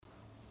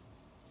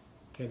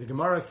Okay, the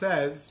Gemara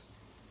says,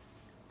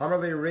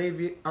 Amarle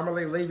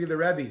Levi the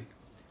Rebbe,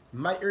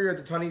 my area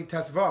the Tani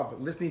Tesvav,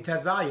 Lisni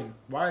Tezayin.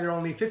 Why are there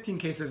only 15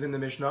 cases in the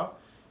Mishnah?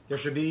 There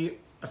should be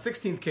a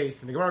 16th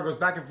case. And the Gemara goes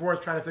back and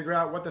forth trying to figure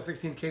out what the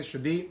 16th case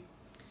should be.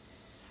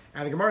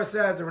 And the Gemara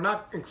says that we're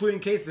not including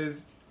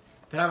cases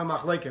that have a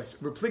machlekes.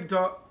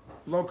 Repligta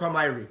lo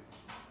kamairi.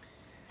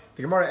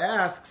 The Gemara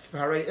asks,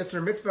 "V'harei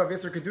iser mitzvah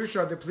v'isser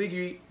kedusha de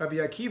pligi Rabbi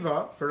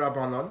Akiva for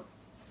Rabbanon."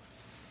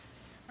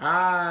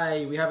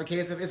 We have a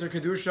case of iser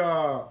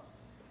kedusha,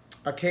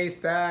 a case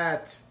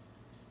that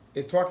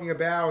is talking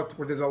about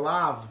where there's a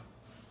lav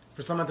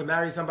for someone to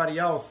marry somebody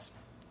else.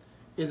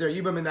 Is there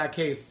yibum in that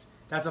case?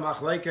 That's a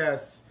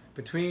machlekes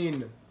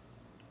between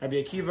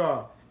Rabbi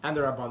Akiva and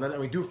the Rabbanan, and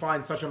we do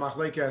find such a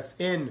machlekes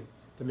in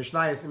the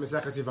Mishnayos in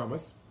Maseches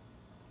Yevamos.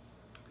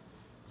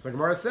 So the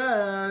Gemara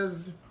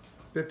says,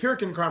 the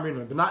Pirkin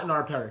Karmina, but not in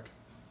our parak.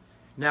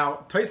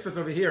 Now, Tosfos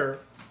over here,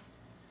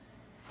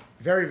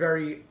 very,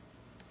 very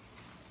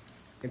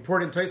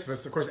important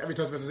Tosfos. Of course, every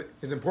Tosfos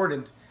is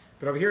important,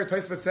 but over here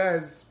Tosfos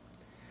says,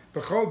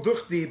 "V'chol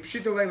duchdi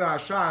pshita leila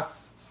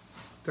hashas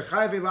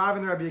techayve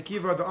lavin Rabbi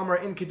Akiva the Amar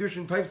in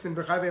kedushin toifsin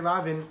b'chayve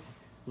lavin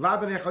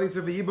lavin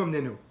echalitza v'yibum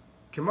ninu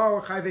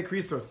kemo chayve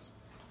krisos."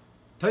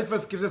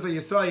 Tosfos gives us a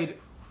yisoid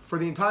for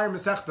the entire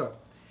Masechta,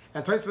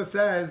 and Tosfos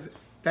says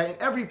that in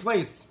every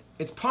place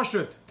it's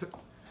pashut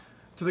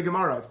to the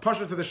Gemara, it's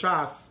pashut to the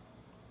Shas,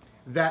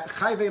 that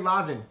chayve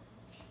lavin,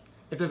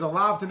 if there's a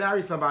lav to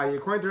marry somebody,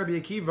 according to Rabbi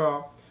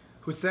Akiva,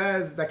 who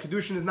says that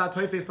kedushin is not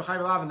toifes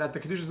b'chayve lavin, that the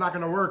kedushin is not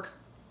going to work.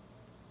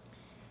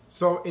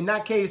 So in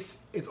that case,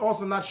 it's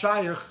also not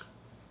shayich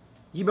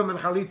yibam and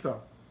chalitza,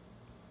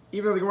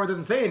 even though the Gemara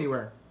doesn't say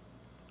anywhere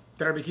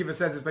that Rabbi Akiva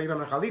says it's by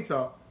yibam and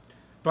chalitza,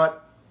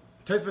 but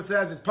Tosfos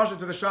says it's pashut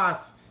to the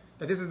Shas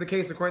that this is the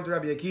case according to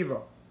Rabbi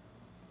Akiva.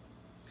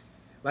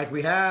 Like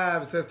we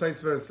have, says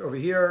Tosfos over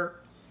here,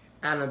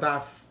 and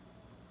Adaf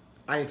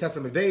Ayin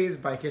Tesam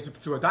Beis by case of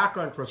P'tu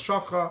Adaka and Pros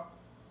Shavcha,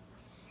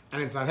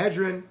 and in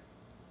Sanhedrin.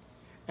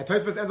 And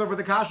Tosfos ends over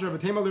the kasha of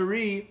Tema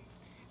Luri,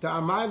 the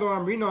Amaylo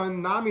Amrino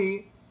and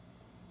Nami,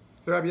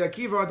 the Rabbi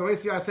Akiva, the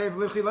Leisi Aseh,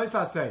 V'lichi Leis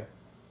Aseh.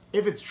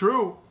 If it's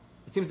true,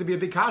 it seems to be a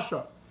big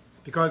kasha,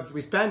 because we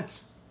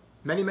spent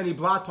many, many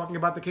blot talking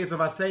about the case of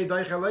Aseh,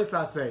 Daiche Leis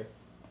Aseh.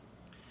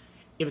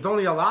 If it's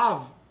only a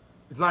lav,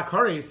 it's not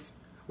kares,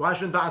 why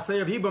shouldn't the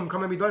Aseh of Hibum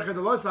come and be Daiche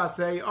the Leis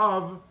Aseh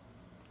of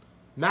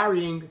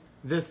marrying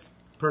this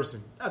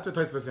person? That's what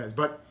Tosfos says.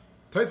 But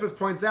Tosfos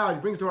points out, he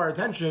brings to our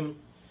attention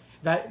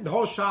that the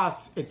whole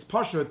Shas, it's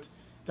pashut,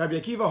 that Rabbi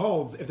Akiva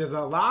holds, if there's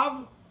a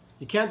lav,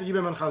 you can't do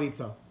Yibam and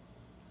Chalitza.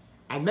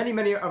 And many,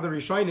 many of the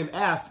Rishonim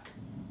ask,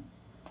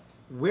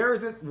 where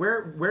is it?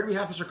 Where do we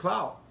have such a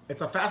klal?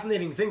 It's a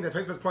fascinating thing that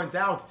Tosfos points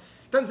out.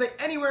 It doesn't say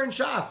anywhere in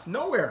Shas,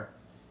 nowhere.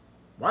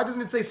 Why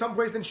doesn't it say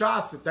someplace in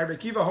Shas that Rabbi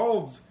Akiva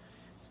holds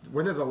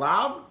when there's a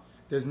lav,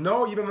 there's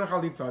no Yibam and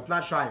Chalitza, it's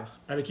not Shaykh.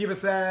 Rabbi Akiva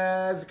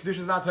says Kedusha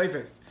is not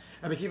Teifes.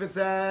 Rabbi Akiva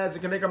says it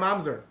can make a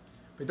mamzer.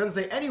 But it doesn't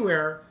say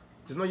anywhere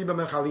there's no Yibam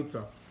and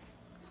Chalitza.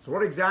 So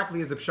what exactly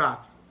is the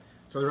Pshat?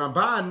 So the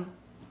Ramban,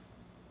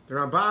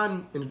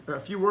 in a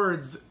few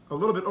words, a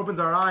little bit opens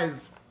our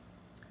eyes,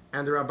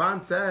 and the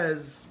Ramban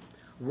says,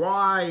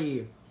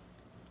 why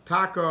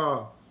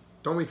Taka,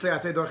 don't we say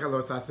Aseh Doche Lo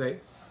Saseh?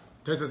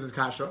 Tosfos is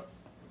Kasha.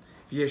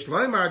 V'yesh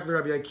loymar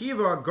Rabbi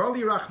Akiva,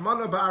 Goli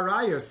Rachmana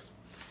Ba'arayos,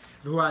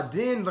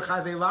 V'huadin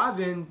V'chayve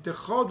Lavin,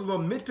 Dechod Lo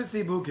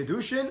Mitpesi Bu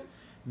Kedushin,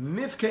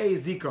 Mifkei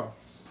Zika.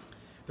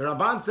 The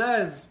Ramban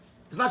says,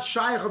 it's not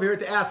shaykh over here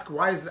to ask,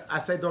 why is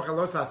Aseh Doche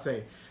Lo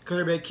Saseh? Because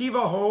Rabbi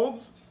Akiva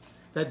holds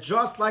that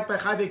just like by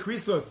Chayve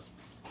Krisos,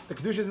 the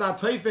Kedusha is not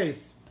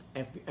Toifes,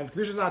 and if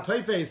Kedusha is not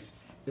Toifes,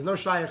 there's no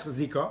Shaykh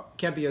Zika,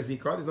 can't be a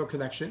Zika, there's no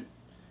connection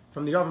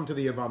from the Yavam to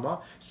the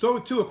Yevama. So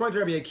too, according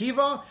to Rabbi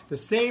Akiva, the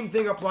same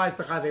thing applies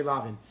to Chayve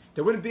Lavin.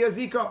 There wouldn't be a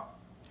Zika.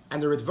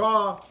 And the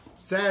Ritva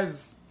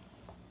says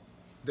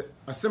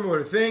a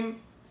similar thing.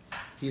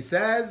 He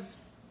says,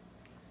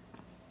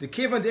 the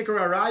Kivan Dikar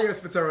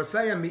Arayos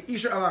V'tzarosayim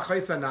Mi'isha Ala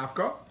Chaysa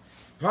Nafka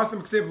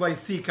V'hasam Ksiv Loi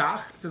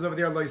Sikach. It says over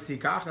there Loi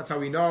Sikach. That's how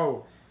we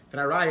know that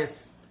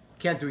Arayos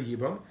can't do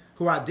Yibam.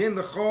 Hu adin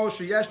l'chol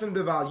sheyeshlim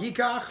beval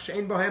yikach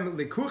she'en bohem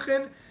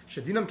likuchin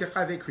shedinam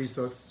kechayve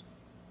krisos.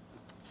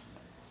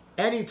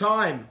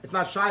 Anytime it's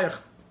not shayach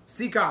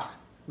sikach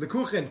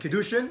likuchin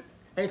kedushin,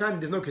 anytime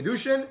there's no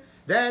kedushin,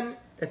 then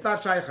it's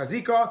not shayach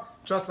hazika,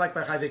 just like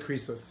by chayve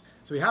krisos.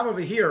 So we have over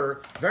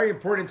here very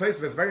important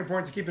Tosfos, very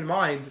important to keep in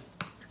mind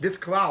this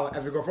klal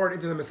as we go forward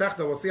into the Masechta.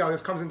 We'll see how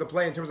this comes into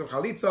play in terms of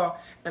chalitza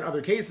and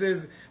other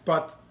cases,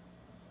 but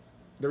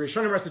the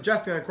Rishonim are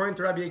suggesting, according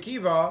to Rabbi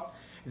Akiva,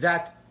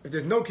 that if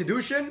there's no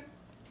Kedushin,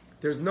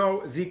 there's no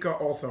Zika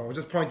also. I'll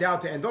just point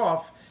out to end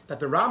off that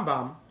the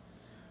Rambam,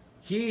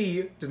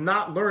 he does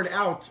not learn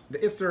out the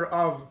Isser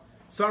of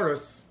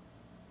Tsarus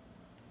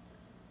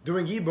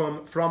doing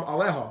Yibum from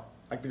Aleha,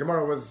 like the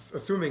Gemara was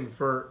assuming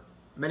for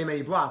many,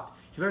 many blot.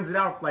 He learns it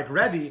out like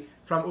Rebbe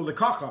from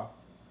Ulikacha.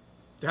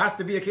 There has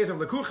to be a case of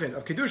Lekuchin,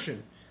 of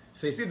Kedushin.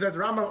 So you see that the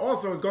Rambam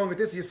also is going with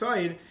this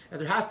Yisaid, that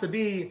there has to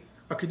be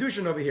a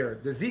Kedushin over here.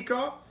 The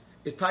Zika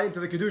is tied into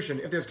the kedushin.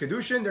 If there's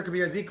kedushin, there could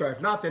be a zika.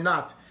 If not, then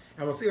not.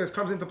 And we'll see this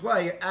comes into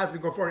play as we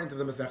go forward into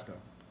the Masechta.